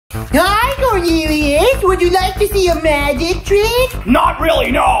Hi, Cornelius. Would you like to see a magic trick? Not really,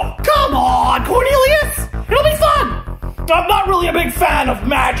 no. Come on, Cornelius. It'll be fun. I'm not really a big fan of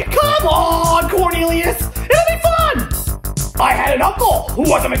magic. Come on, Cornelius. It'll be fun. I had an uncle who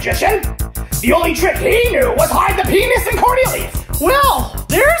was a magician. The only trick he knew was hide the penis in Cornelius. Well,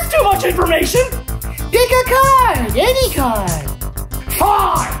 there's too much information. Pick a card. Any card.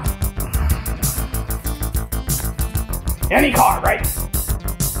 Fine. Any card, right?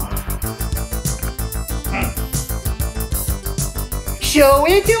 Show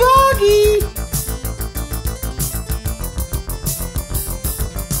it to Augie.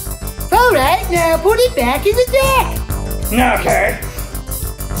 Alright, now put it back in the deck. Okay.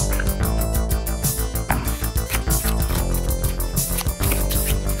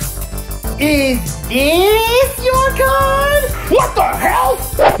 Is this your card? What the hell?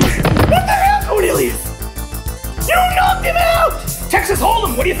 What the hell, Cornelius? You knocked him out! Texas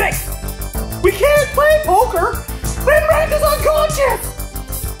Hold'em, what do you think? We can't play poker. Rembrandt is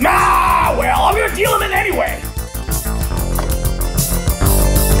unconscious. Nah, well, I'm gonna deal him in anyway.